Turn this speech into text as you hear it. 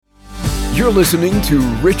You're listening to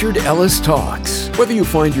Richard Ellis Talks. Whether you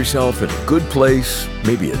find yourself in a good place,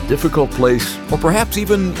 maybe a difficult place, or perhaps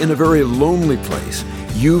even in a very lonely place,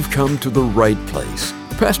 you've come to the right place.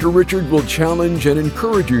 Pastor Richard will challenge and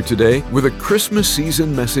encourage you today with a Christmas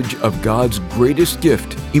season message of God's greatest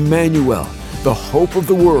gift, Emmanuel, the hope of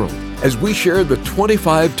the world, as we share the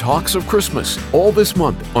 25 Talks of Christmas all this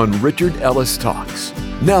month on Richard Ellis Talks.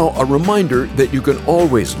 Now, a reminder that you can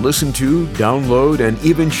always listen to, download, and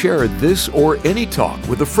even share this or any talk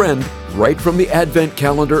with a friend right from the Advent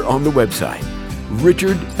calendar on the website,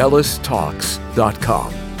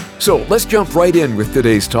 richardellistalks.com. So let's jump right in with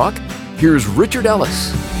today's talk. Here's Richard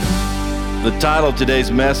Ellis. The title of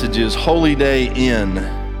today's message is Holy Day Inn.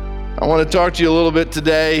 I want to talk to you a little bit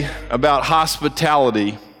today about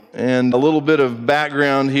hospitality and a little bit of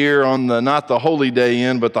background here on not the Holy Day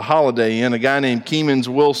Inn, but the Holiday Inn. A guy named Kemans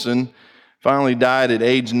Wilson finally died at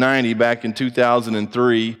age 90 back in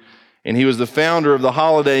 2003, and he was the founder of the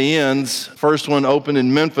Holiday Inns. First one opened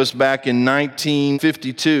in Memphis back in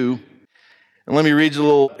 1952. And let me read you a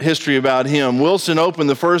little history about him. Wilson opened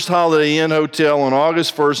the first Holiday Inn hotel on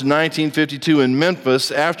August 1st, 1952 in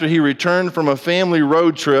Memphis after he returned from a family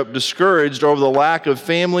road trip discouraged over the lack of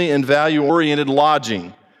family and value-oriented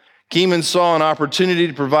lodging. Kemans saw an opportunity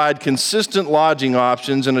to provide consistent lodging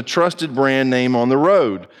options and a trusted brand name on the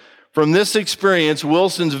road. From this experience,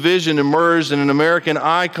 Wilson's vision emerged and an American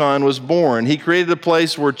icon was born. He created a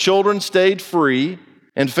place where children stayed free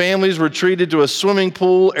and families were treated to a swimming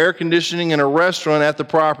pool, air conditioning, and a restaurant at the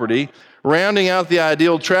property. Rounding out the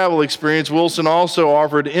ideal travel experience, Wilson also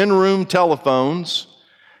offered in-room telephones,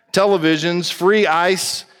 televisions, free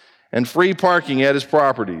ice, and free parking at his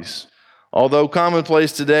properties. Although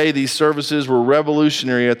commonplace today, these services were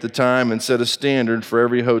revolutionary at the time and set a standard for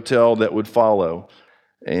every hotel that would follow.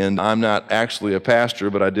 And I'm not actually a pastor,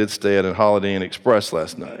 but I did stay at a Holiday Inn Express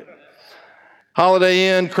last night.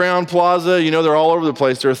 Holiday Inn, Crown Plaza, they're all over the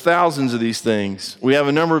place. There are thousands of these things. We have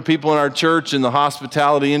a number of people in our church in the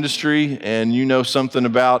hospitality industry, and you know something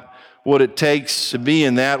about what it takes to be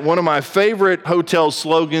in that. One of my favorite hotel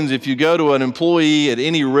slogans, if you go to an employee at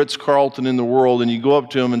any Ritz-Carlton in the world and you go up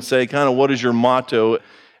to them and say, what is your motto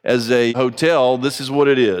as a hotel? This is what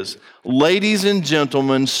it is. Ladies and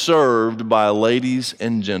gentlemen served by ladies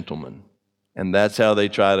and gentlemen. And that's how they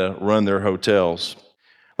try to run their hotels.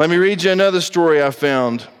 Let me read you another story I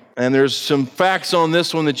found. And there's some facts on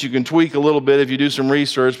this one that you can tweak a little bit if you do some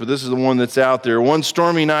research, but this is the one that's out there. One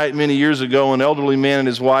stormy night many years ago, an elderly man and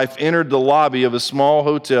his wife entered the lobby of a small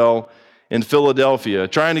hotel in Philadelphia.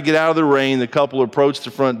 Trying to get out of the rain, the couple approached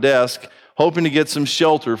the front desk, hoping to get some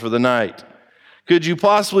shelter for the night. "Could you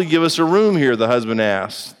possibly give us a room here?" the husband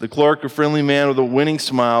asked. The clerk, a friendly man with a winning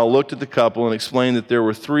smile, looked at the couple and explained that there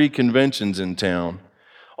were 3 conventions in town.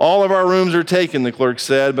 "All of our rooms are taken," the clerk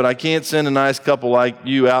said, "but I can't send a nice couple like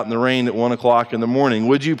you out in the rain at 1 o'clock in the morning.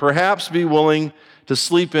 Would you perhaps be willing to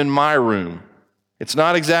sleep in my room? It's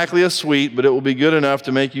not exactly a suite, but it will be good enough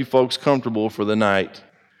to make you folks comfortable for the night."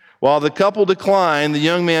 While the couple declined, the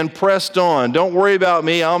young man pressed on. "Don't worry about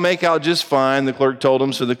me, I'll make out just fine," the clerk told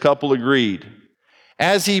him, so the couple agreed.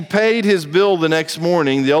 As he paid his bill the next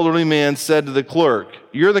morning, the elderly man said to the clerk,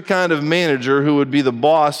 "You're the kind of manager who would be the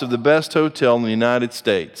boss of the best hotel in the United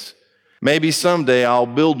States. Maybe someday I'll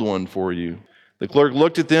build one for you." The clerk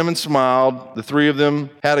looked at them and smiled. The 3 of them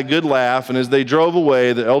had a good laugh, and as they drove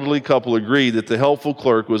away, the elderly couple agreed that the helpful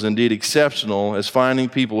clerk was indeed exceptional, as finding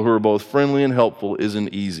people who are both friendly and helpful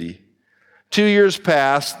isn't easy. 2 years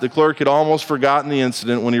passed. The clerk had almost forgotten the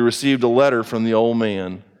incident when he received a letter from the old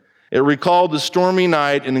man. It recalled the stormy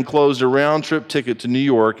night and enclosed a round-trip ticket to New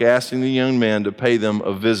York, asking the young man to pay them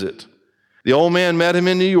a visit. The old man met him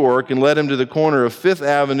in New York and led him to the corner of 5th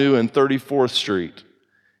Avenue and 34th Street.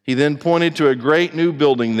 He then pointed to a great new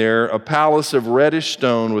building there, a palace of reddish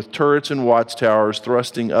stone with turrets and watchtowers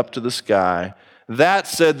thrusting up to the sky. "That,"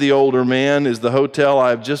 said the older man, "is the hotel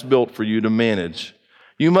I have just built for you to manage."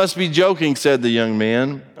 "You must be joking," said the young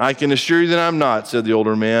man. "I can assure you that I'm not," said the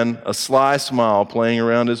older man, a sly smile playing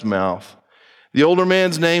around his mouth. The older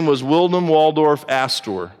man's name was William Waldorf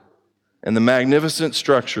Astor, and the magnificent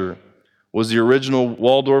structure was the original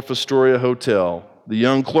Waldorf Astoria Hotel. The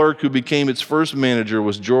young clerk who became its first manager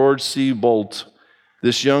was George C. Bolt.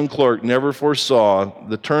 This young clerk never foresaw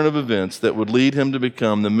the turn of events that would lead him to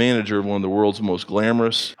become the manager of one of the world's most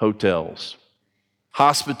glamorous hotels.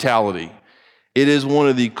 Hospitality. It is one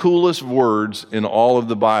of the coolest words in all of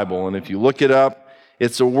the Bible, and if you look it up,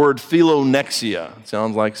 it's a word philonexia. It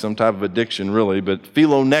sounds like some type of addiction, really, but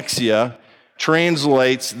philonexia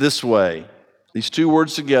translates this way. These 2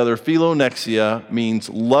 words together, philonexia, means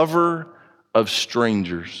lover of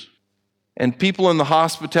strangers. And people in the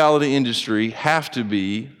hospitality industry have to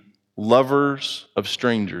be lovers of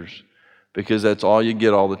strangers, because that's all you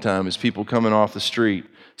get all the time is people coming off the street.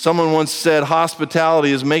 Someone once said,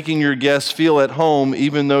 hospitality is making your guests feel at home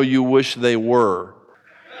even though you wish they were.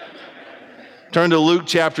 Turn to Luke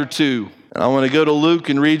chapter 2. And I want to go to Luke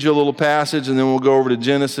and read you a little passage, and then we'll go over to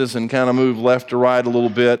Genesis and kind of move left to right a little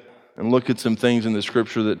bit and look at some things in the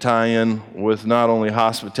scripture that tie in with not only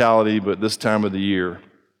hospitality, but this time of the year.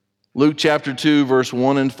 Luke chapter 2, verse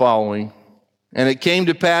 1 and following. And it came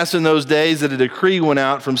to pass in those days that a decree went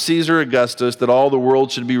out from Caesar Augustus that all the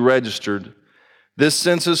world should be registered. This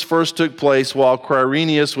census first took place while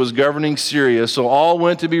Quirinius was governing Syria, so all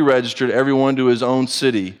went to be registered, everyone to his own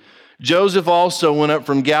city. Joseph also went up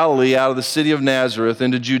from Galilee out of the city of Nazareth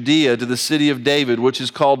into Judea to the city of David, which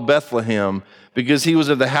is called Bethlehem, because he was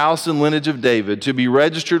of the house and lineage of David, to be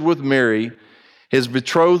registered with Mary, his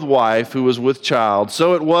betrothed wife, who was with child.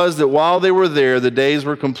 So it was that while they were there, the days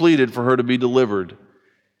were completed for her to be delivered.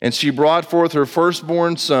 And she brought forth her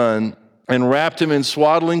firstborn son and wrapped him in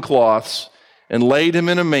swaddling cloths and laid him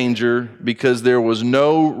in a manger, because there was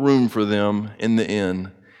no room for them in the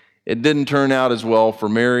inn. It didn't turn out as well for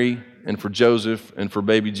Mary and for Joseph and for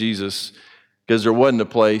baby Jesus, because there wasn't a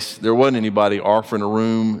place, there wasn't anybody offering a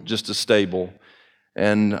room, just a stable.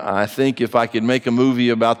 And I think if I could make a movie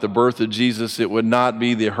about the birth of Jesus, it would not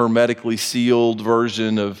be the hermetically sealed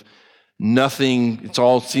version of nothing. It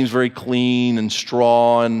all seems very clean and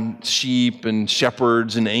straw and sheep and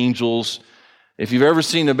shepherds and angels. If you've ever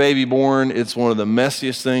seen a baby born, it's one of the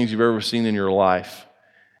messiest things you've ever seen in your life.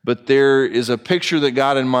 But there is a picture that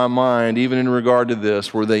got in my mind, even in regard to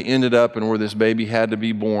this, where they ended up and where this baby had to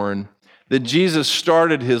be born, that Jesus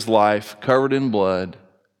started his life covered in blood,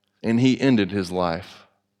 and he ended his life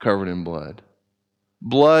covered in blood.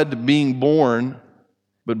 Blood being born,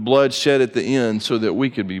 but blood shed at the end so that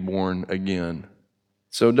we could be born again.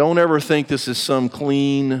 So don't ever think this is some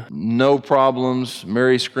clean, no problems,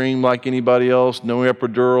 Mary screamed like anybody else, no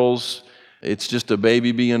epidurals. It's just a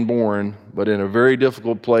baby being born, but in a very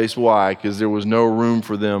difficult place. Why? Because there was no room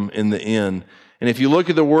for them in the inn. And if you look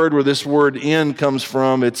at the word where this word inn comes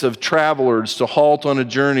from, it's of travelers, to halt on a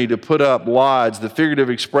journey, to put up, lodge, the figurative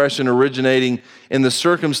expression originating in the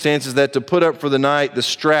circumstances that to put up for the night, the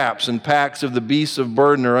straps and packs of the beasts of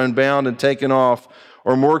burden are unbound and taken off,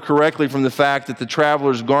 or more correctly from the fact that the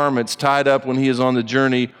traveler's garments tied up when he is on the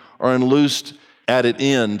journey are unloosed at its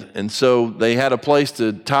end. And so they had a place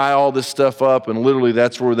to tie all this stuff up, and literally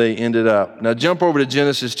that's where they ended up. Now jump over to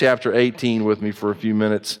Genesis chapter 18 with me for a few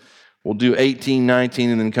minutes. We'll do 18, 19,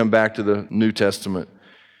 and then come back to the New Testament.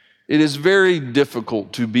 It is very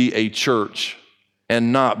difficult to be a church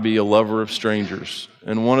and not be a lover of strangers.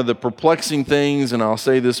 And one of the perplexing things, and I'll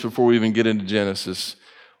say this before we even get into Genesis,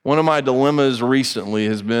 one of my dilemmas recently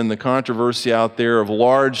has been the controversy out there of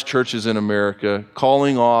large churches in America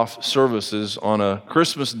calling off services on a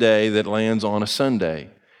Christmas day that lands on a Sunday.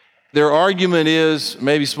 Their argument is,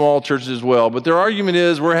 maybe small churches as well, but their argument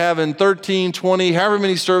is we're having 13, 20, however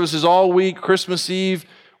many services all week, Christmas Eve.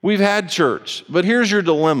 We've had church. But here's your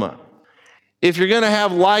dilemma. If you're going to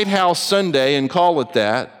have Lighthouse Sunday and call it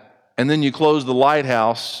that, and then you close the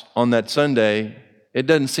lighthouse on that Sunday, it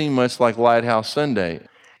doesn't seem much like Lighthouse Sunday.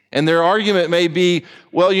 And their argument may be,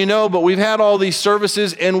 well, but we've had all these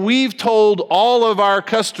services and we've told all of our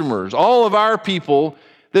customers, all of our people,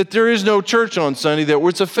 that there is no church on Sunday, that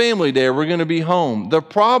it's a family day, we're going to be home. The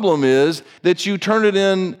problem is that you turn it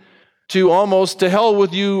in to almost to hell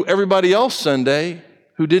with you, everybody else Sunday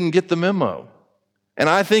who didn't get the memo. And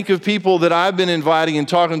I think of people that I've been inviting and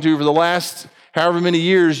talking to for the last however many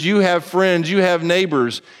years. You have friends, you have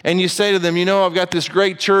neighbors, and you say to them, I've got this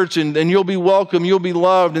great church, and you'll be welcome, you'll be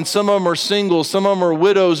loved. And some of them are single, some of them are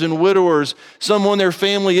widows and widowers. Someone their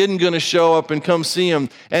family isn't going to show up and come see them.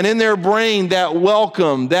 And in their brain, that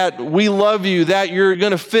welcome, that we love you, that you're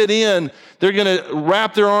going to fit in, they're going to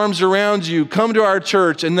wrap their arms around you, come to our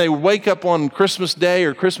church, and they wake up on Christmas Day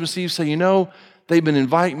or Christmas Eve, say, they've been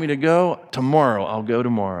inviting me to go. Tomorrow, I'll go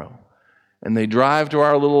tomorrow. And they drive to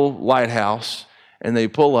our little lighthouse, and they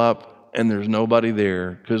pull up, and there's nobody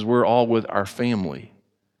there because we're all with our family.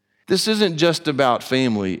 This isn't just about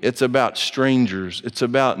family. It's about strangers. It's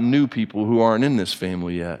about new people who aren't in this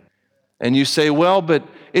family yet. And you say, but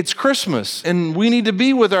it's Christmas, and we need to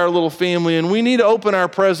be with our little family, and we need to open our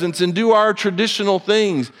presents and do our traditional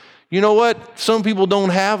things. You know what? Some people don't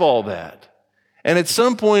have all that. And at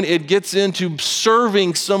some point, it gets into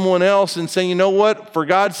serving someone else and saying, for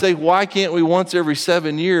God's sake, why can't we once every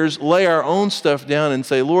 7 years lay our own stuff down and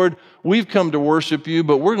say, Lord, we've come to worship you,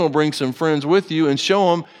 but we're going to bring some friends with you and show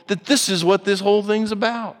them that this is what this whole thing's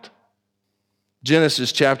about.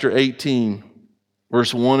 Genesis chapter 18,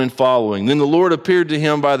 verse 1 and following. Then the Lord appeared to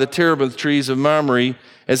him by the terebinth trees of Mamre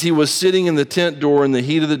as he was sitting in the tent door in the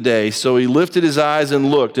heat of the day. So he lifted his eyes and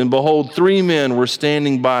looked, and behold, 3 men were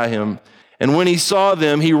standing by him. And when he saw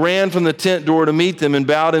them, he ran from the tent door to meet them and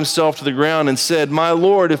bowed himself to the ground and said, My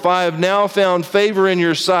Lord, if I have now found favor in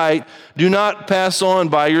your sight, do not pass on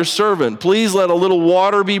by your servant. Please let a little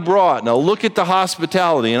water be brought. Now look at the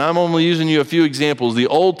hospitality, and I'm only using you a few examples. The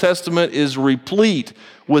Old Testament is replete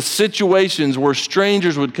with situations where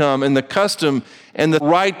strangers would come, and the custom and the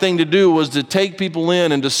right thing to do was to take people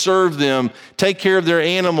in and to serve them, take care of their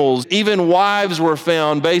animals. Even wives were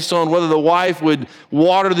found based on whether the wife would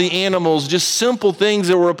water the animals, just simple things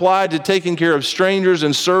that were applied to taking care of strangers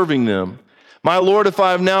and serving them. My Lord, if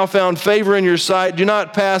I have now found favor in your sight, do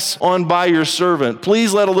not pass on by your servant.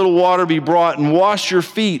 Please let a little water be brought and wash your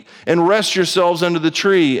feet and rest yourselves under the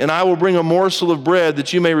tree, and I will bring a morsel of bread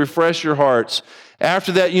that you may refresh your hearts.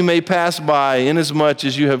 After that you may pass by, inasmuch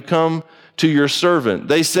as you have come to your servant.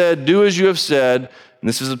 They said, Do as you have said. And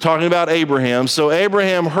this is talking about Abraham. So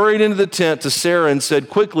Abraham hurried into the tent to Sarah and said,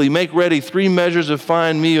 Quickly, make ready 3 measures of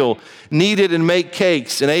fine meal, knead it and make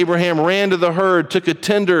cakes. And Abraham ran to the herd, took a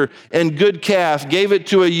tender and good calf, gave it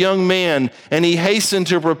to a young man, and he hastened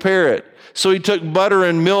to prepare it. So he took butter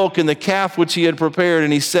and milk and the calf which he had prepared,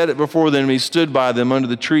 and he set it before them, and he stood by them under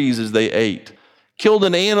the trees as they ate. Killed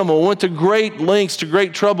an animal, went to great lengths, to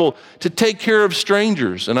great trouble to take care of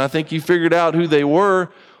strangers. And I think you figured out who they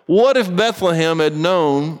were. What if Bethlehem had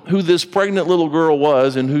known who this pregnant little girl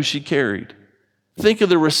was and who she carried? Think of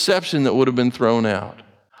the reception that would have been thrown out.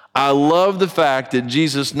 I love the fact that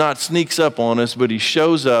Jesus not sneaks up on us, but he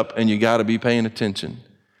shows up, and you got to be paying attention.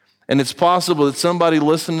 And it's possible that somebody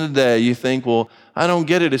listening today, you think, well, I don't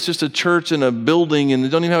get it. It's just a church and a building, and they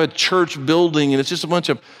don't even have a church building, and it's just a bunch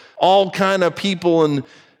of all kind of people, and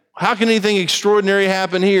how can anything extraordinary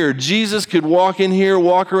happen here? Jesus could walk in here,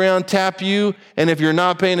 walk around, tap you, and if you're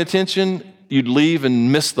not paying attention, you'd leave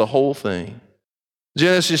and miss the whole thing.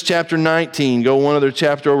 Genesis chapter 19, go one other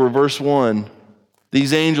chapter over, verse 1.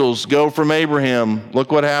 These angels go from Abraham.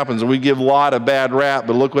 Look what happens. And we give Lot a bad rap,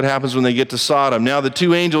 but look what happens when they get to Sodom. Now the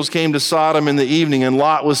 2 angels came to Sodom in the evening, and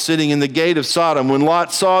Lot was sitting in the gate of Sodom. When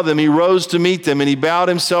Lot saw them, he rose to meet them, and he bowed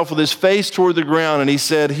himself with his face toward the ground, and he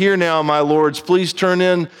said, Here now, my lords, please turn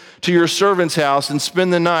in to your servant's house and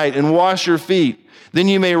spend the night and wash your feet. Then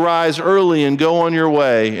you may rise early and go on your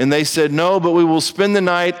way. And they said, No, but we will spend the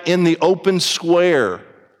night in the open square.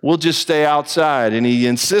 We'll just stay outside. And he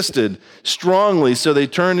insisted strongly, so they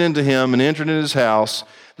turned into him and entered into his house.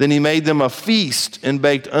 Then he made them a feast and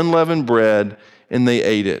baked unleavened bread, and they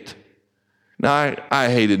ate it. Now, I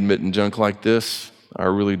hate admitting junk like this. I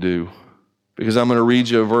really do. Because I'm going to read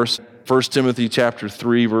you a verse, 1 Timothy chapter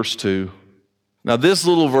 3, verse 2. Now, this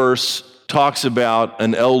little verse talks about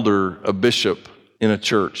an elder, a bishop in a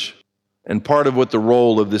church. And part of what the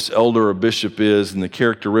role of this elder or bishop is and the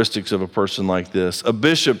characteristics of a person like this. A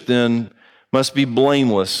bishop then must be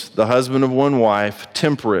blameless, the husband of one wife,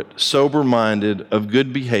 temperate, sober-minded, of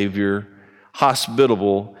good behavior,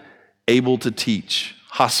 hospitable, able to teach,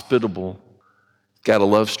 hospitable. Got to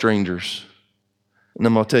love strangers. And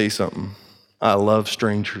I'm going to tell you something. I love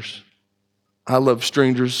strangers. I love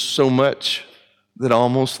strangers so much that I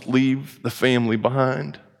almost leave the family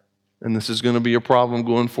behind. And this is going to be a problem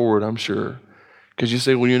going forward, I'm sure. Because you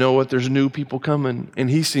say, well, you know what? There's new people coming, and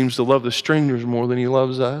he seems to love the strangers more than he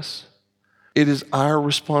loves us. It is our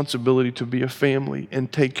responsibility to be a family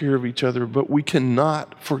and take care of each other, but we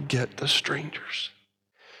cannot forget the strangers.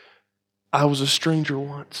 I was a stranger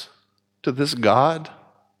once to this God,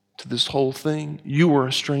 to this whole thing. You were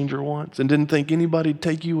a stranger once and didn't think anybody'd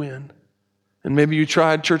take you in. And maybe you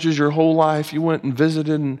tried churches your whole life. You went and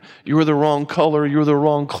visited, and you were the wrong color. You were the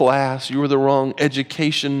wrong class. You were the wrong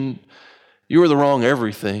education. You were the wrong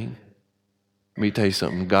everything. Let me tell you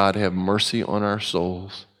something. God have mercy on our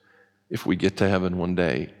souls if we get to heaven one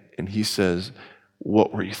day. And he says,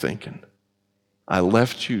 what were you thinking? I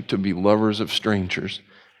left you to be lovers of strangers.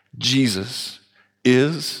 Jesus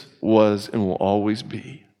is, was, and will always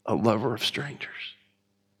be a lover of strangers.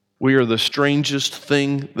 We are the strangest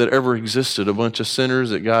thing that ever existed, a bunch of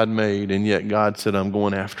sinners that God made, and yet God said, I'm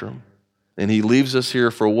going after them. And he leaves us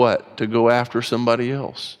here for what? To go after somebody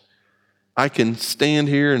else. I can stand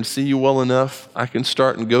here and see you well enough. I can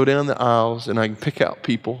start and go down the aisles, and I can pick out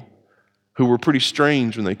people who were pretty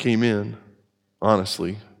strange when they came in,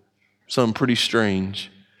 honestly. Some pretty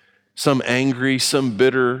strange. Some angry, some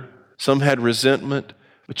bitter, some had resentment.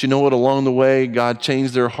 But you know what? Along the way, God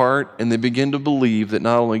changed their heart, and they began to believe that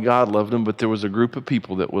not only God loved them, but there was a group of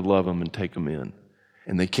people that would love them and take them in.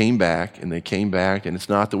 And they came back, and they came back, and it's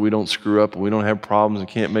not that we don't screw up and we don't have problems and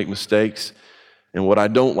can't make mistakes. And what I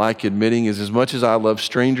don't like admitting is, as much as I love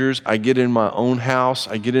strangers, I get in my own house,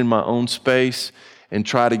 I get in my own space and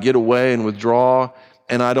try to get away and withdraw.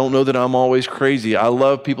 And I don't know that I'm always crazy. I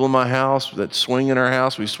love people in my house that swing in our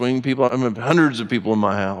house. We swing people. I have hundreds of people in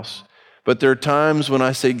my house. But there are times when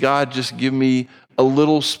I say, God, just give me a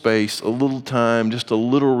little space, a little time, just a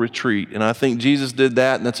little retreat. And I think Jesus did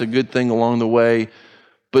that, and that's a good thing along the way.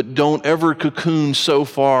 But don't ever cocoon so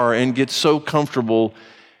far and get so comfortable.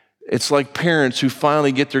 It's like parents who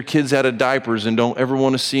finally get their kids out of diapers and don't ever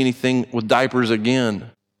want to see anything with diapers again.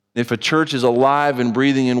 If a church is alive and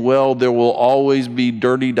breathing and well, there will always be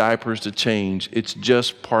dirty diapers to change. It's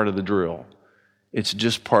just part of the drill. It's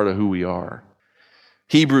just part of who we are.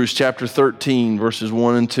 Hebrews chapter 13, verses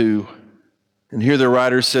 1 and 2. And here the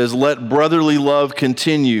writer says, let brotherly love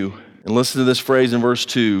continue. And listen to this phrase in verse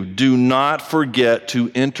 2. Do not forget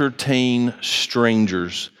to entertain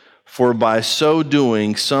strangers, for by so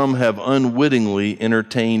doing, some have unwittingly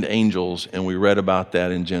entertained angels. And we read about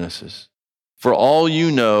that in Genesis. For all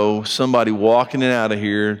you know, somebody walking in out of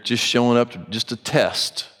here, just showing up to just a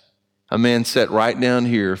test. A man sat right down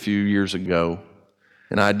here a few years ago,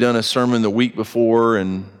 and I'd done a sermon the week before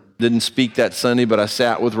and didn't speak that Sunday, but I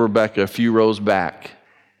sat with Rebecca a few rows back.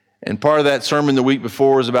 And part of that sermon the week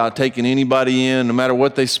before was about taking anybody in, no matter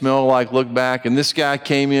what they smell like, look back. And this guy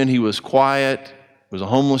came in, he was quiet, he was a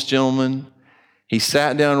homeless gentleman. He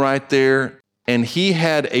sat down right there, and he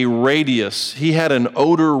had an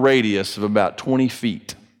odor radius of about 20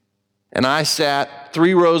 feet. And I sat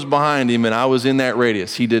 3 rows behind him, and I was in that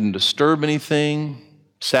radius. He didn't disturb anything,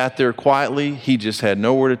 sat there quietly. He just had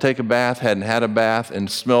nowhere to take a bath, hadn't had a bath, and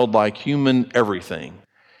smelled like human everything.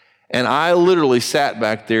 And I literally sat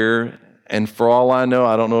back there, and for all I know,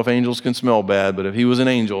 I don't know if angels can smell bad, but if he was an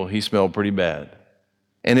angel, he smelled pretty bad.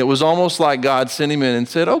 And it was almost like God sent him in and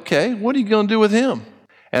said, okay, what are you going to do with him?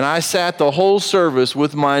 And I sat the whole service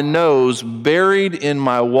with my nose buried in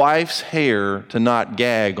my wife's hair to not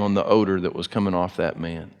gag on the odor that was coming off that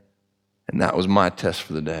man. And that was my test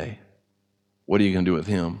for the day. What are you going to do with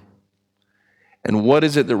him? And what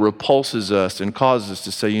is it that repulses us and causes us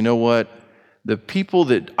to say, you know what? The people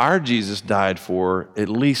that our Jesus died for at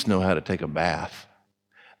least know how to take a bath.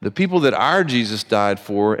 The people that our Jesus died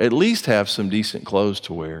for at least have some decent clothes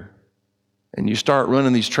to wear. And you start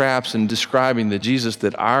running these traps and describing the Jesus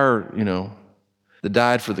that that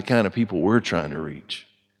died for the kind of people we're trying to reach.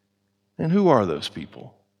 And who are those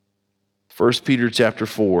people? 1 Peter chapter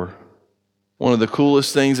 4. One of the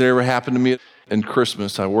coolest things that ever happened to me in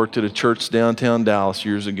Christmas, I worked at a church downtown Dallas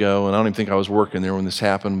years ago, and I don't even think I was working there when this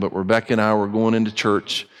happened, but Rebecca and I were going into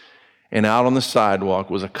church, and out on the sidewalk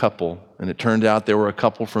was a couple, and it turned out they were a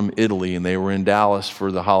couple from Italy, and they were in Dallas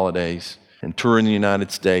for the holidays and touring the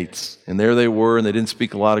United States. And there they were, and they didn't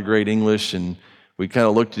speak a lot of great English, and we kind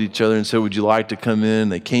of looked at each other and said, would you like to come in?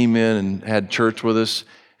 They came in and had church with us.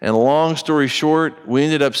 And long story short, we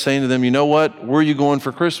ended up saying to them, you know what, where are you going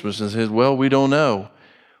for Christmas? And they said, well, we don't know.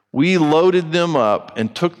 We loaded them up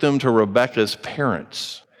and took them to Rebecca's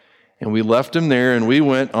parents. And we left them there, and we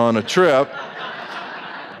went on a trip.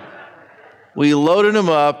 We loaded them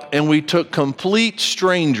up, and we took complete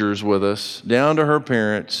strangers with us down to her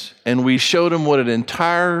parents, and we showed them what an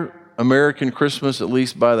entire American Christmas, at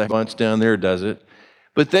least by the bunch down there, does it.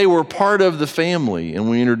 But they were part of the family, and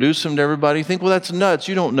we introduced them to everybody. You think, well, that's nuts.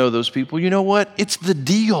 You don't know those people. You know what? It's the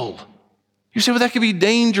deal. You say, well, that could be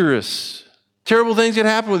dangerous. Terrible things can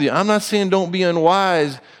happen with you. I'm not saying don't be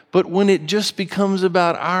unwise, but when it just becomes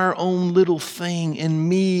about our own little thing and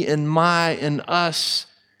me and my and us,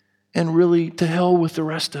 and really to hell with the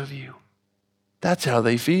rest of you. That's how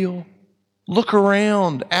they feel. Look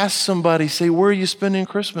around. Ask somebody, say, where are you spending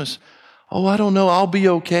Christmas? Oh, I don't know. I'll be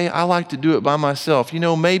okay. I like to do it by myself.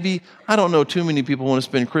 Maybe, I don't know, too many people want to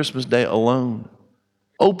spend Christmas Day alone.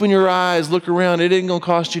 Open your eyes, look around. It ain't going to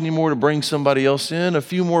cost you any more to bring somebody else in. A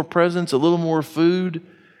few more presents, a little more food.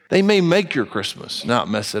 They may make your Christmas, not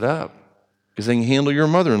mess it up, because they can handle your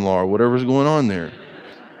mother-in-law or whatever's going on there.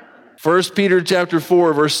 1 Peter chapter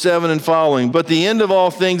 4, verse 7 and following. But the end of all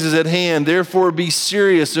things is at hand. Therefore be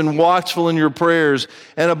serious and watchful in your prayers.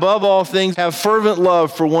 And above all things, have fervent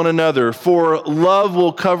love for one another. For love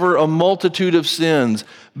will cover a multitude of sins.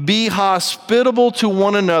 Be hospitable to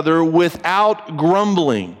one another without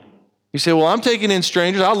grumbling. You say, well, I'm taking in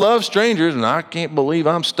strangers. I love strangers, and I can't believe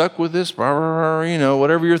I'm stuck with this.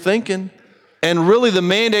 Whatever you're thinking. And really the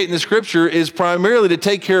mandate in the scripture is primarily to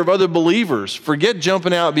take care of other believers. Forget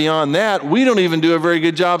jumping out beyond that. We don't even do a very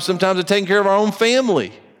good job sometimes of taking care of our own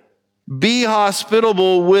family. Be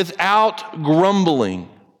hospitable without grumbling.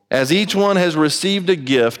 As each one has received a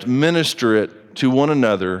gift, minister it to one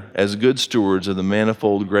another as good stewards of the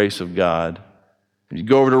manifold grace of God. You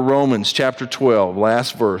go over to Romans chapter 12,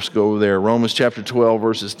 last verse, go over there. Romans chapter 12,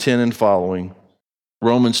 verses 10 and following.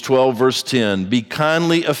 Romans 12, verse 10, be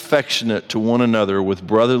kindly affectionate to one another with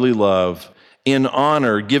brotherly love, in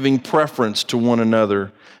honor, giving preference to one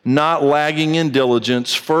another, not lagging in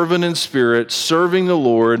diligence, fervent in spirit, serving the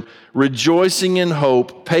Lord, rejoicing in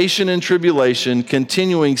hope, patient in tribulation,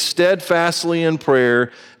 continuing steadfastly in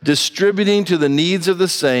prayer, distributing to the needs of the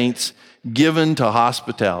saints, given to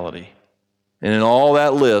hospitality. And in all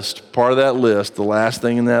that list, part of that list, the last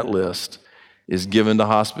thing in that list is given to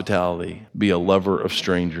hospitality. Be a lover of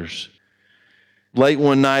strangers. Late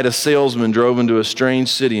one night, a salesman drove into a strange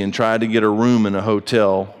city and tried to get a room in a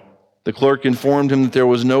hotel. The clerk informed him that there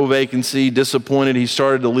was no vacancy. Disappointed, he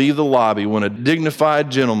started to leave the lobby when a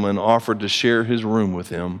dignified gentleman offered to share his room with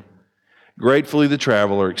him. Gratefully, the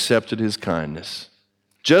traveler accepted his kindness.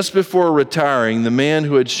 Just before retiring, the man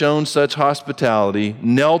who had shown such hospitality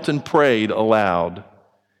knelt and prayed aloud.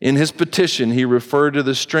 In his petition, he referred to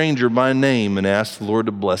the stranger by name and asked the Lord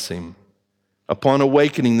to bless him. Upon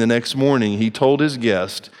awakening the next morning, he told his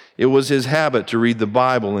guest it was his habit to read the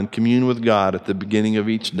Bible and commune with God at the beginning of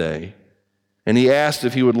each day. And he asked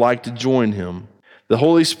if he would like to join him. The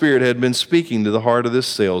Holy Spirit had been speaking to the heart of this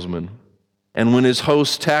salesman. And when his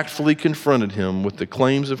host tactfully confronted him with the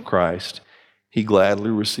claims of Christ, he gladly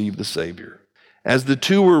received the Savior. As the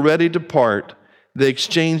two were ready to part, they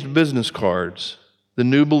exchanged business cards. The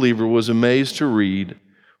new believer was amazed to read,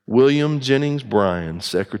 William Jennings Bryan,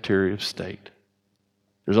 Secretary of State.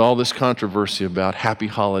 There's all this controversy about happy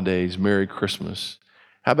holidays, Merry Christmas.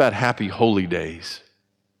 How about happy holy days?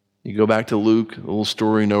 You go back to Luke, the little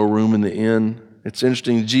story, no room in the inn. It's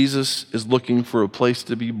interesting, Jesus is looking for a place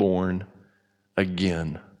to be born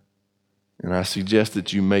again. And I suggest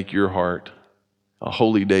that you make your heart a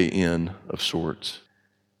holy day inn of sorts.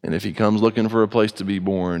 And if he comes looking for a place to be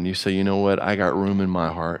born, you say, you know what, I got room in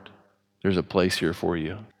my heart. There's a place here for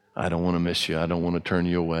you. I don't want to miss you. I don't want to turn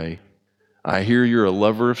you away. I hear you're a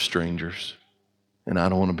lover of strangers, and I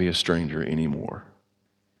don't want to be a stranger anymore.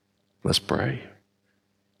 Let's pray.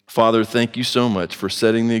 Father, thank you so much for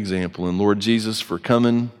setting the example, and Lord Jesus, for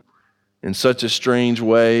coming in such a strange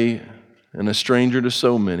way and a stranger to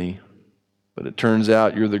so many. But it turns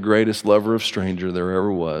out you're the greatest lover of stranger there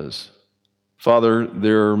ever was. Father,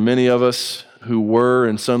 there are many of us who were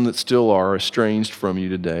and some that still are estranged from you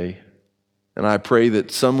today. And I pray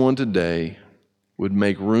that someone today would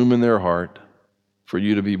make room in their heart for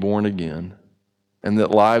you to be born again, and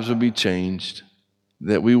that lives would be changed,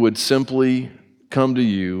 that we would simply come to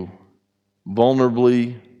you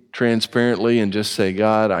vulnerably, transparently, and just say,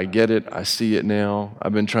 God, I get it. I see it now.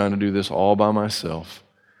 I've been trying to do this all by myself.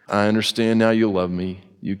 I understand now you love me.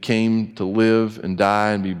 You came to live and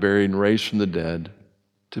die and be buried and raised from the dead,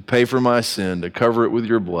 to pay for my sin, to cover it with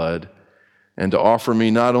your blood, and to offer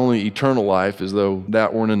me not only eternal life, as though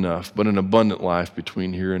that weren't enough, but an abundant life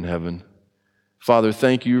between here and heaven. Father,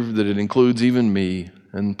 thank you that it includes even me,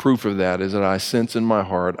 and proof of that is that I sense in my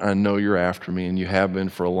heart, I know you're after me, and you have been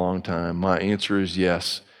for a long time. My answer is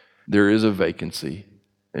yes, there is a vacancy,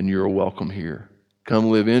 and you're welcome here.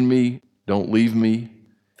 Come live in me, don't leave me.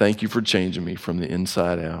 Thank you for changing me from the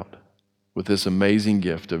inside out with this amazing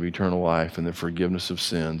gift of eternal life and the forgiveness of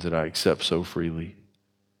sins that I accept so freely.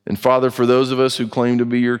 And Father, for those of us who claim to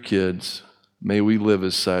be your kids, may we live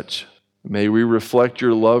as such. May we reflect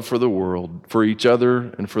your love for the world, for each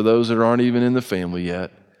other, and for those that aren't even in the family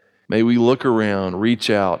yet. May we look around, reach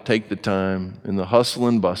out, take the time in the hustle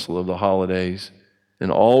and bustle of the holidays,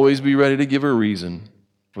 and always be ready to give a reason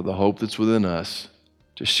for the hope that's within us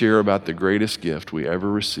to share about the greatest gift we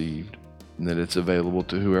ever received, and that it's available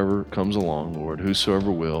to whoever comes along, Lord,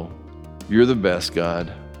 whosoever will. You're the best,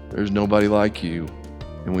 God. There's nobody like you.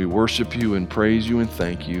 And we worship you and praise you and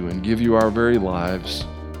thank you and give you our very lives,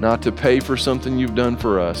 not to pay for something you've done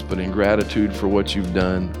for us, but in gratitude for what you've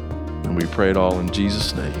done. And we pray it all in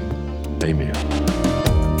Jesus' name. Amen.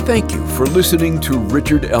 Thank you for listening to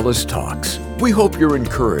Richard Ellis Talks. We hope you're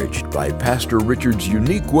encouraged by Pastor Richard's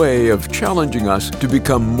unique way of challenging us to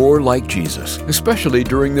become more like Jesus, especially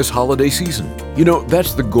during this holiday season. You know,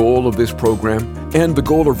 that's the goal of this program and the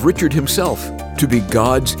goal of Richard himself, to be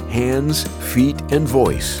God's hands, feet, and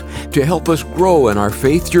voice, to help us grow in our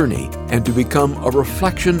faith journey and to become a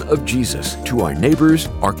reflection of Jesus to our neighbors,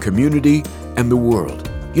 our community, and the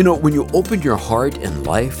world. You know, when you open your heart and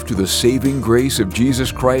life to the saving grace of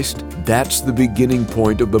Jesus Christ, that's the beginning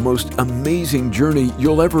point of the most amazing journey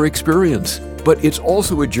you'll ever experience. But it's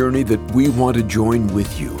also a journey that we want to join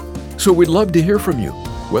with you. So we'd love to hear from you.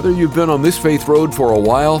 whether you've been on this faith road for a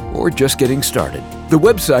while or just getting started. The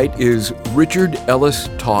website is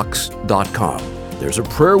richardellistalks.com. There's a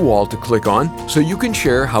prayer wall to click on so you can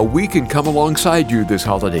share how we can come alongside you this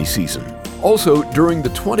holiday season. Also, during the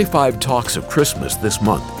 25 Talks of Christmas this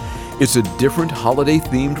month, it's a different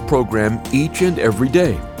holiday-themed program each and every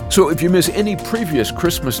day. So if you miss any previous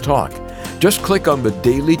Christmas talk, just click on the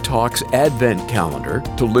Daily Talks Advent calendar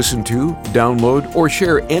to listen to, download, or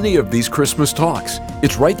share any of these Christmas talks.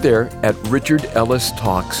 It's right there at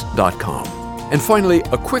richardellistalks.com. And finally,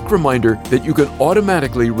 a quick reminder that you can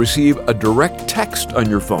automatically receive a direct text on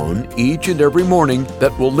your phone each and every morning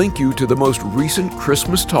that will link you to the most recent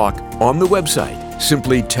Christmas talk on the website.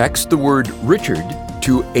 Simply text the word Richard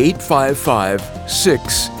to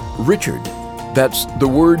 855-6-RICHARD. That's the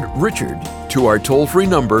word Richard to our toll-free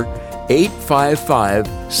number,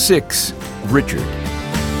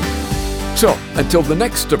 855-6-RICHARD. So, until the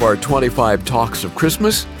next of our 25 Talks of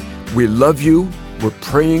Christmas, we love you, we're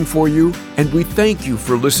praying for you, and we thank you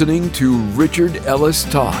for listening to Richard Ellis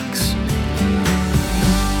Talks.